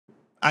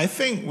I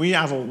think we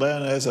adult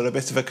learners are a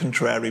bit of a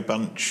contrary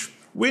bunch.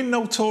 We're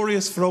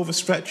notorious for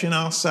overstretching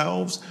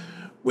ourselves.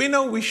 We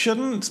know we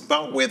shouldn't,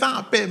 but we're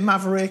that bit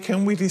maverick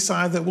and we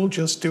decide that we'll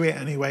just do it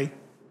anyway.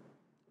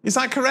 Is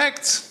that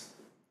correct?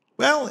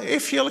 Well,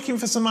 if you're looking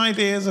for some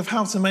ideas of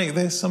how to make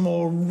this a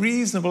more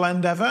reasonable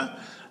endeavour,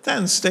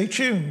 then stay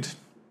tuned.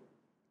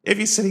 If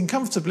you're sitting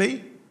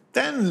comfortably,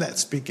 then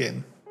let's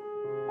begin.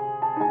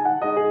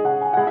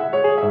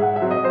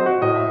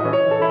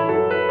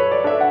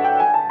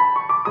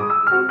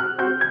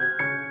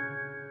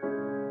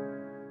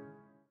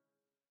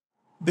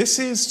 This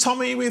is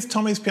Tommy with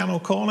Tommy's Piano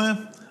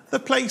Corner, the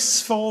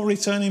place for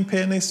returning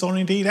pianists or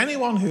indeed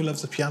anyone who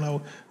loves the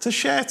piano to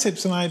share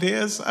tips and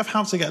ideas of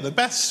how to get the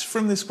best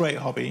from this great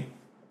hobby.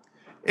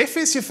 If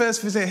it's your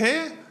first visit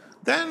here,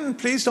 then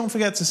please don't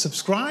forget to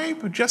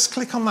subscribe. Just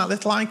click on that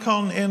little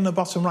icon in the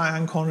bottom right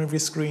hand corner of your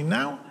screen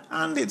now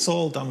and it's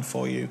all done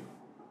for you.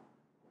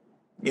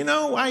 You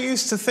know, I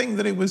used to think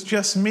that it was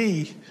just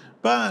me,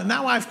 but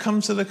now I've come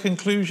to the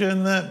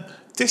conclusion that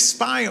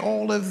despite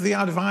all of the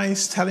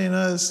advice telling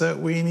us that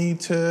we need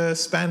to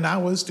spend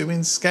hours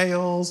doing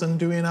scales and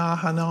doing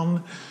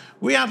arhanon,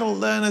 we adult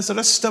learners are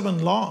a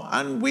stubborn lot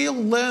and we'll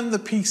learn the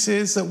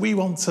pieces that we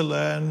want to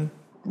learn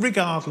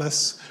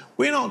regardless.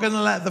 We're not going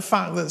to let the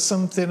fact that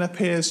something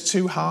appears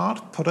too hard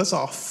put us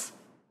off.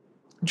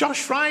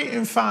 Josh Wright,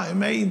 in fact,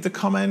 made the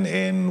comment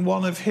in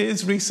one of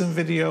his recent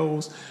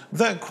videos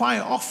that quite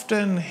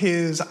often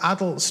his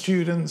adult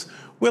students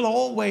will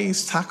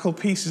always tackle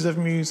pieces of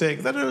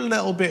music that are a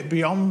little bit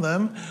beyond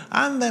them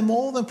and they're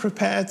more than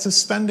prepared to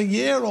spend a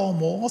year or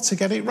more to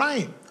get it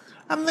right.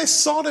 And this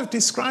sort of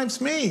describes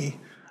me.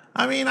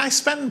 I mean, I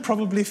spend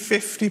probably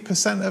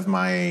 50% of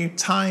my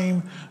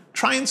time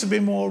trying to be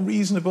more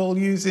reasonable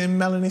using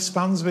Melanie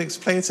Spanswick's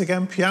Play It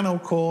Again piano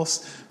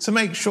course to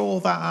make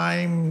sure that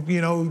I'm,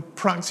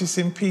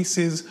 practicing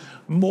pieces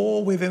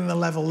more within the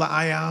level that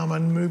I am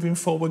and moving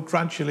forward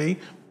gradually.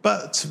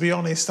 But to be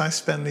honest, I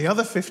spend the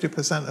other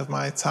 50% of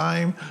my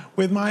time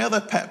with my other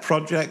pet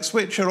projects,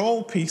 which are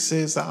all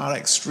pieces that are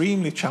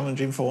extremely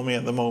challenging for me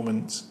at the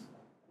moment.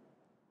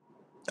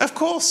 Of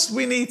course,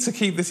 we need to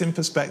keep this in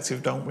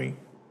perspective, don't we?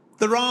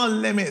 There are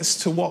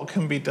limits to what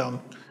can be done.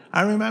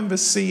 I remember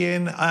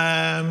seeing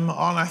I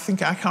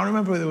can't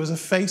remember whether it was a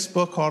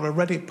Facebook or a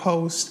Reddit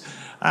post,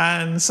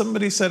 and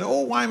somebody said,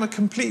 "Oh, I'm a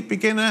complete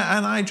beginner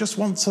and I just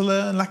want to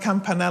learn La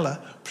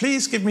Campanella.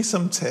 Please give me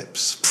some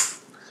tips."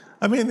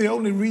 I mean, the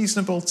only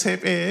reasonable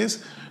tip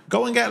is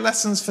go and get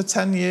lessons for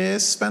 10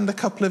 years, spend a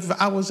couple of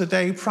hours a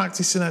day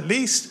practicing at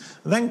least,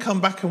 then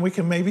come back and we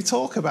can maybe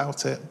talk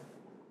about it.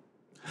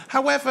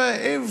 However,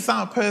 if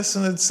that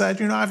person had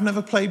said, I've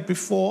never played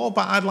before,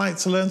 but I'd like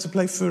to learn to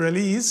play Für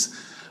Elise,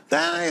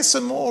 then it's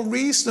a more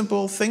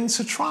reasonable thing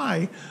to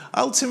try.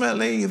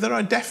 Ultimately, there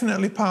are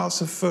definitely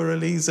parts of Für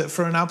Elise that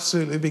for an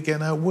absolutely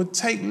beginner would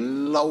take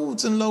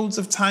loads and loads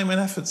of time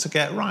and effort to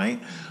get right,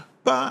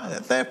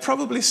 but they're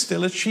probably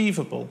still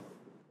achievable.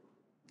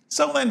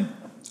 So then,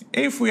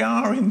 if we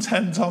are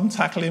intent on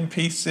tackling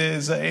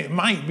pieces that it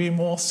might be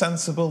more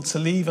sensible to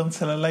leave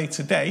until a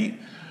later date,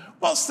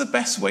 what's the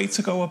best way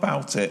to go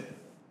about it?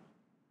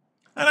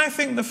 And I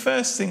think the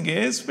first thing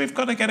is we've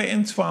got to get it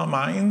into our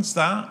minds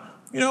that,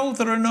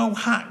 there are no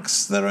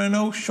hacks, there are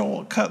no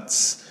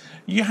shortcuts.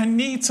 You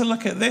need to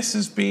look at this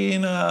as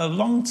being a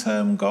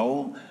long-term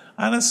goal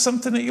and as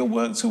something that you'll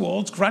work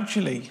towards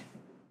gradually.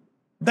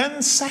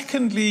 Then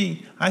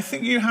secondly, I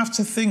think you have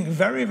to think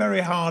very, very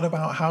hard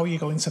about how you're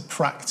going to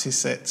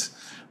practice it.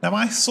 Now,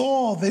 I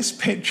saw this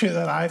picture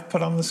that I've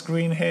put on the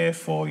screen here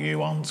for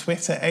you on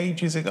Twitter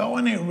ages ago,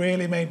 and it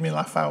really made me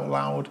laugh out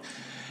loud.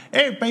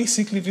 It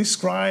basically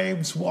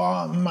describes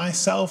what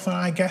myself and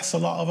I guess a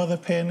lot of other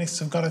pianists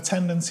have got a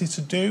tendency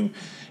to do.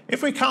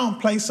 If we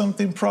can't play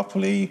something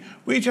properly,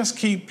 we just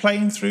keep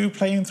playing through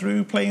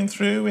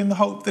in the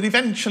hope that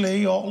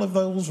eventually all of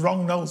those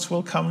wrong notes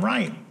will come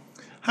right.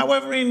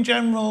 However, in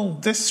general,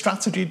 this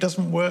strategy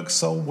doesn't work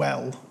so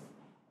well.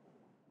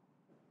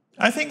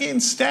 I think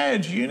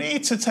instead you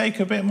need to take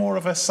a bit more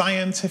of a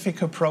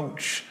scientific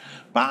approach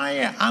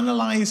by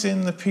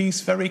analysing the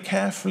piece very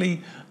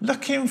carefully,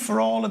 looking for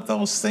all of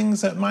those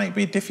things that might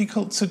be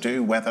difficult to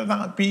do, whether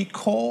that be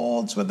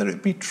chords, whether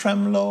it be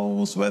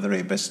tremolos, whether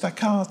it be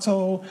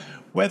staccato,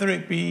 whether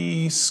it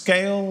be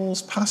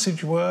scales,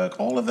 passage work,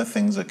 all of the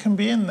things that can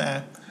be in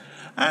there.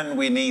 And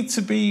we need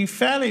to be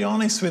fairly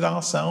honest with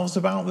ourselves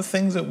about the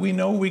things that we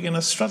know we're going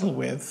to struggle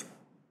with.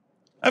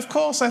 Of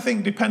course, I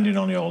think depending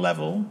on your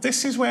level,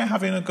 this is where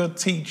having a good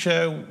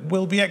teacher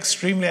will be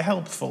extremely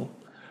helpful.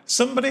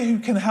 Somebody who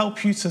can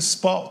help you to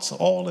spot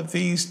all of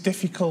these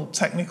difficult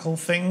technical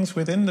things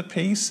within the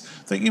piece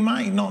that you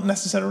might not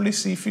necessarily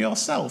see for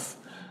yourself.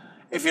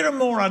 If you're a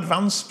more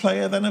advanced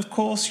player, then of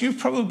course you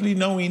probably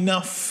know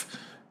enough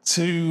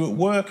to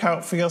work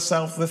out for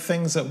yourself the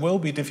things that will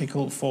be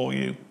difficult for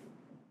you.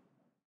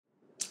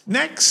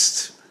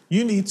 Next,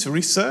 you need to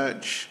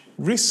research,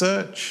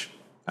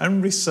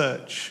 and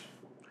research.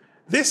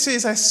 This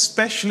is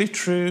especially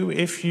true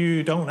if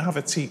you don't have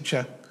a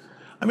teacher.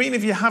 I mean,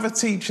 if you have a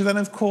teacher, then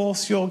of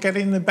course you're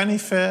getting the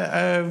benefit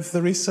of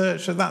the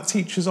research that that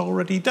teacher's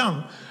already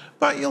done,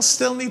 but you'll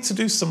still need to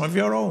do some of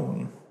your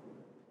own.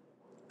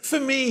 For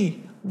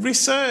me,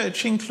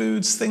 research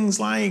includes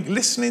things like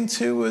listening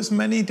to as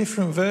many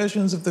different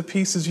versions of the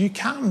piece as you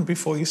can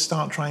before you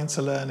start trying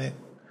to learn it.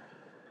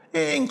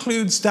 It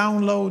includes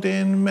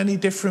downloading many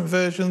different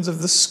versions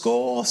of the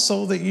score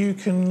so that you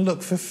can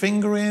look for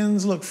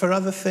fingerings, look for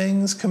other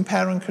things,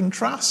 compare and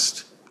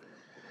contrast.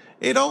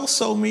 It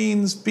also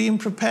means being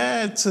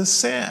prepared to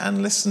sit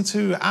and listen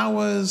to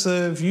hours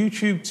of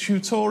YouTube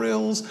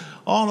tutorials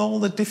on all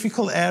the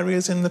difficult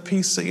areas in the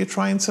piece that you're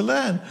trying to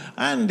learn,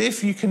 and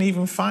if you can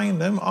even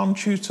find them, on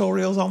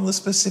tutorials on the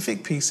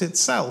specific piece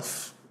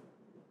itself.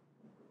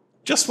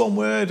 Just one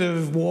word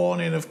of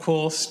warning, of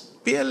course.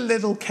 Be a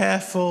little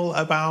careful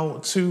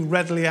about too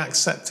readily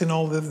accepting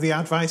all of the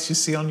advice you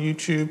see on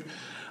YouTube.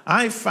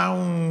 I've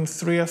found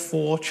 3 or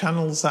 4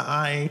 channels that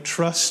I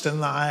trust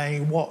and that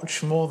I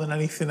watch more than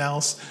anything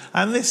else,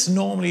 and this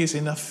normally is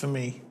enough for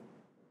me.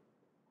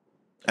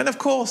 And of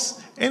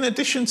course, in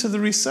addition to the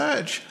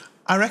research,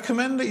 I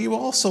recommend that you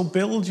also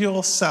build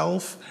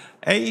yourself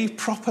a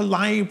proper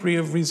library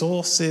of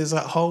resources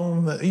at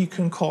home that you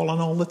can call on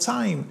all the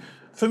time.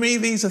 For me,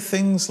 these are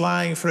things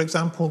like, for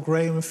example,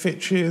 Graham and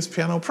Fitch's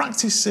piano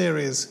practice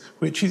series,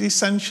 which is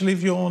essentially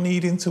if you're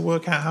needing to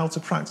work out how to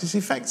practice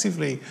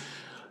effectively.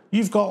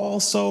 You've got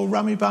also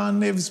Rami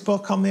Niv's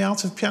book on the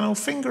art of piano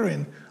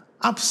fingering.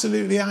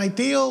 Absolutely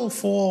ideal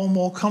for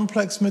more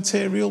complex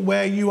material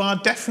where you are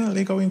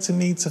definitely going to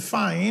need to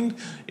find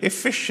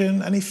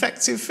efficient and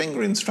effective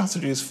fingering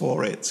strategies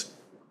for it.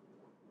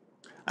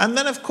 And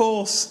then, of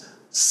course,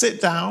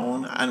 sit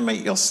down and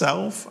make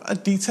yourself a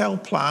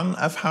detailed plan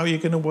of how you're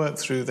going to work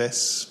through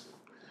this.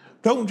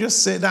 Don't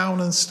just sit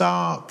down and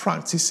start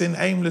practicing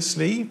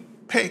aimlessly.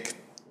 Pick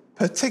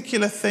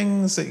particular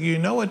things that you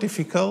know are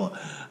difficult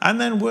and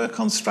then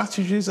work on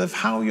strategies of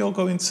how you're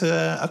going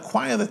to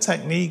acquire the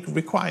technique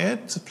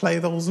required to play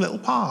those little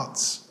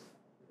parts.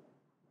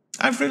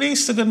 I've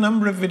released a good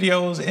number of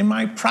videos in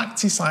my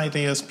Practice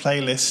Ideas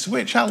playlist,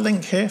 which I'll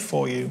link here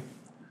for you.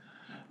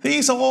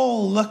 These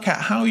all look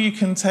at how you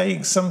can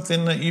take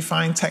something that you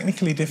find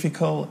technically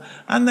difficult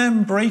and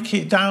then break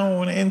it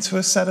down into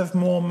a set of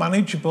more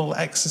manageable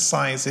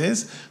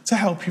exercises to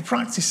help you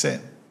practice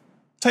it.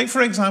 Take,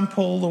 for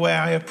example, the way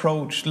I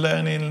approached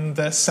learning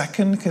the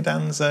second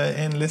cadenza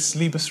in Liszt's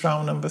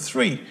Liebesrauh No.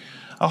 3.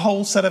 A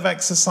whole set of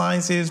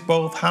exercises,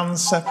 both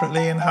hands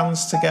separately and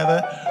hands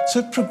together,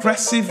 to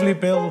progressively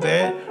build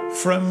it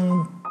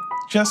from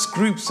just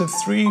groups of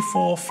 3,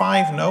 4,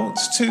 5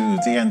 notes to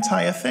the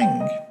entire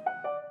thing.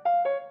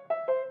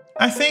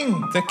 I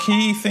think the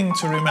key thing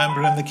to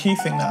remember, and the key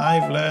thing that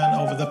I've learned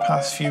over the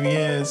past few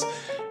years,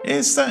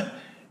 is that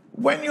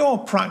when you're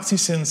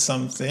practicing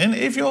something,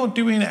 if you're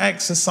doing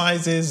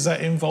exercises that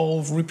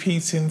involve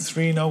repeating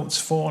 3 notes,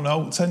 4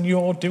 notes, and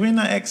you're doing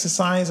that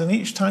exercise and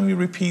each time you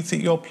repeat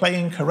it you're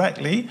playing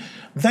correctly,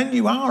 then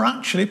you are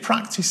actually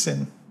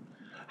practicing.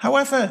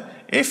 However,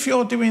 if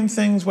you're doing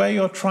things where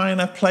you're trying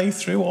to play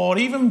through or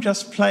even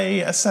just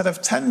play a set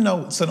of 10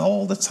 notes and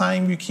all the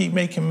time you keep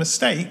making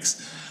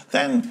mistakes,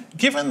 then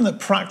given that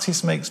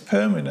practice makes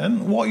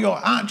permanent, what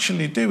you're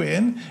actually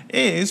doing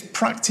is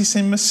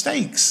practicing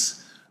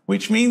mistakes,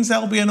 which means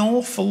they'll be an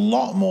awful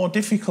lot more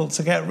difficult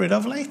to get rid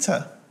of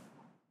later.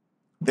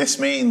 This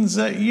means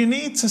that you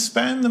need to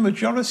spend the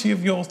majority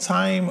of your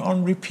time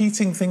on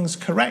repeating things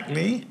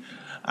correctly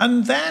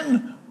and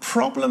then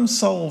problem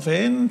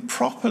solving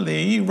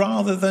properly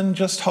rather than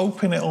just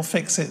hoping it'll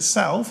fix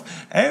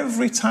itself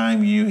every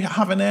time you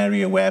have an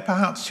area where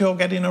perhaps you're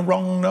getting a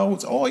wrong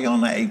note or you're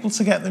not able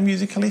to get the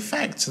musical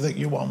effect that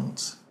you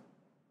want.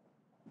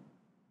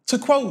 To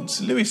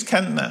quote Lewis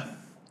Kentner,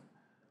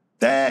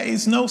 "There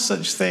is no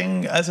such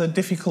thing as a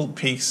difficult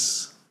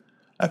piece.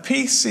 A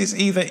piece is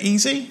either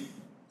easy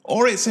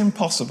or it's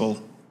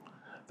impossible.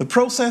 The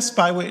process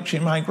by which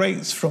it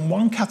migrates from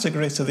one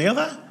category to the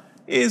other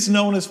is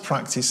known as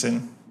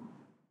practicing."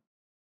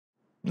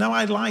 Now,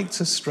 I'd like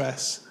to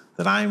stress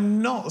that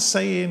I'm not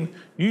saying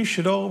you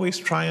should always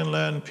try and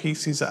learn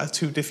pieces that are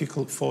too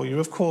difficult for you.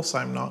 Of course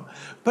I'm not.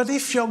 But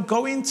if you're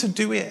going to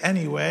do it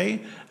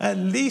anyway, at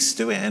least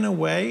do it in a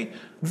way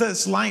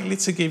that's likely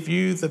to give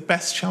you the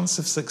best chance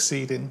of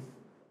succeeding.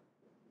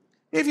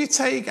 If you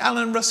take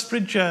Alan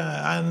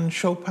Rusbridger and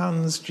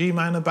Chopin's G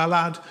minor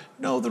ballade,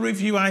 the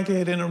review I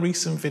did in a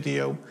recent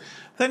video,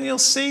 then you'll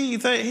see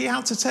that he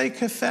had to take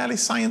a fairly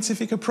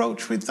scientific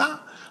approach with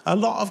that. A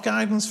lot of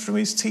guidance from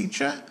his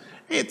teacher.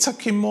 It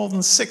took him more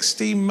than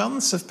 16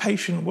 months of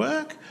patient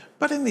work,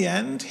 but in the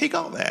end, he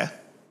got there.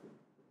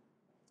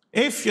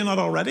 If you're not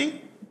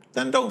already,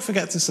 then don't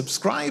forget to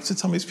subscribe to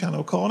Tommy's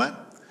Piano Corner.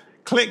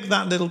 Click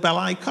that little bell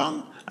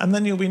icon, and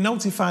then you'll be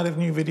notified of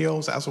new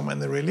videos as and when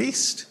they're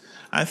released.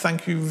 I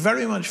thank you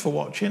very much for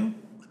watching,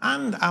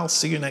 and I'll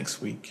see you next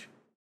week.